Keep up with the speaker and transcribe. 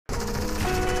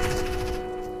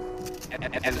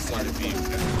and the side of view.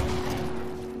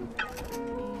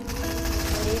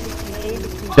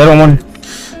 Dead on one.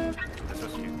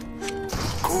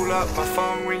 Call up my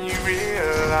phone when you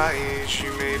realize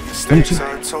you made mistakes.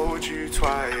 I told you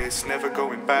twice. Never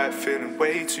going back, feeling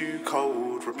way too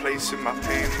cold. Replacing my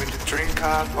pain with the drink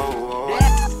I pour.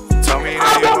 Tell me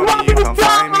that you want me, you can't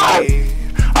find me.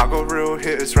 I got real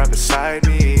hitters right beside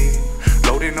me.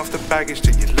 Loading off the baggage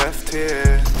that you left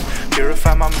here.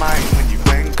 Purify my mind when you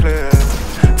went clear.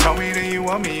 Tell me that you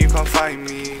want me, you can't find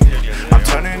me. I'm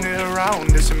turning it around,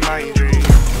 this is my dream.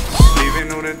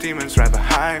 Leaving all the demons right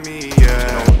behind me,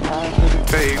 yeah.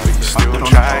 Babe, but you still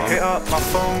try. Hit up my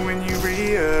phone when you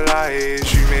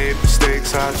realize you made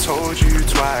mistakes. I told you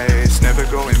twice. Never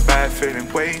going back,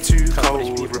 feeling way too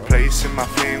cold. Replacing my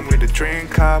pain with a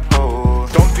drink I pour.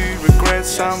 Don't do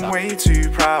regrets, I'm way too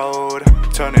proud.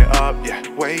 Turn it up, yeah,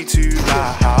 way too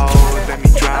loud. Let me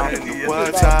drown in the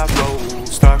words I wrote.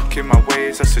 Stuck in my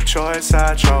ways, that's a choice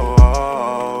I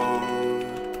chose.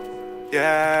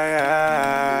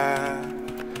 Yeah,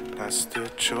 that's the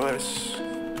choice.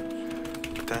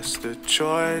 That's the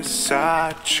choice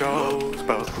I chose.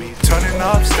 But we turning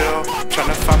up still, trying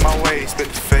to find my way, split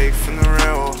the fake from the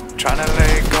real. Trying to let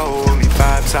it go, only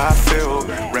vibes I feel.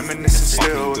 Reminiscing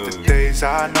still, the days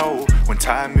I know, when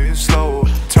time moves slow.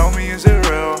 Tell me, is it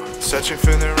real? Searching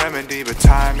for the remedy, but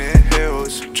time it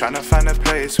heals. Trying to find a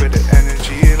place where the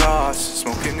energy lost.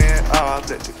 Smoking it up,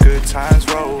 let the good times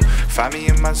roll. Find me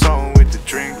in my zone with the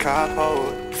drink I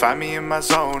hold. Find me in my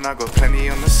zone, I got plenty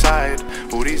on the side.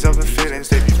 All these other feelings,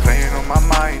 they be playing on my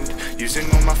mind. Using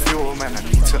all my fuel, man, I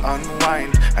need to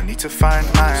unwind. I need to find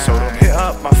mine. So don't hit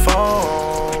up my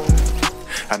phone.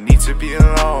 I need to be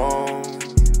alone.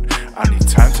 I need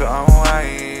time to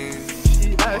unwind.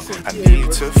 I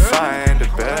need to find a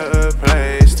better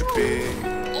place to be.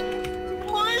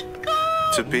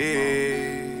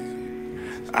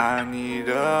 I need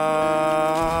a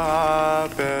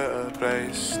better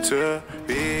place to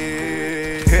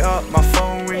be. Hit up my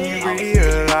phone when you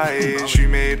realize you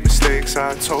made mistakes.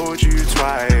 I told you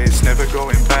twice. Never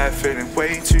going back, feeling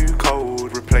way too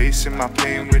cold. Replacing my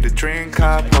pain with a drink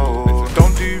I pour.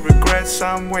 Don't do regrets,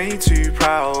 I'm way too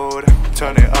proud.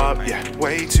 Turn it up, yeah,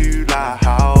 way too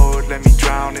loud. Let me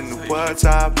drown in the words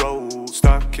I wrote.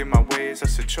 Stuck in my ways,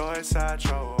 that's a choice I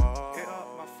chose.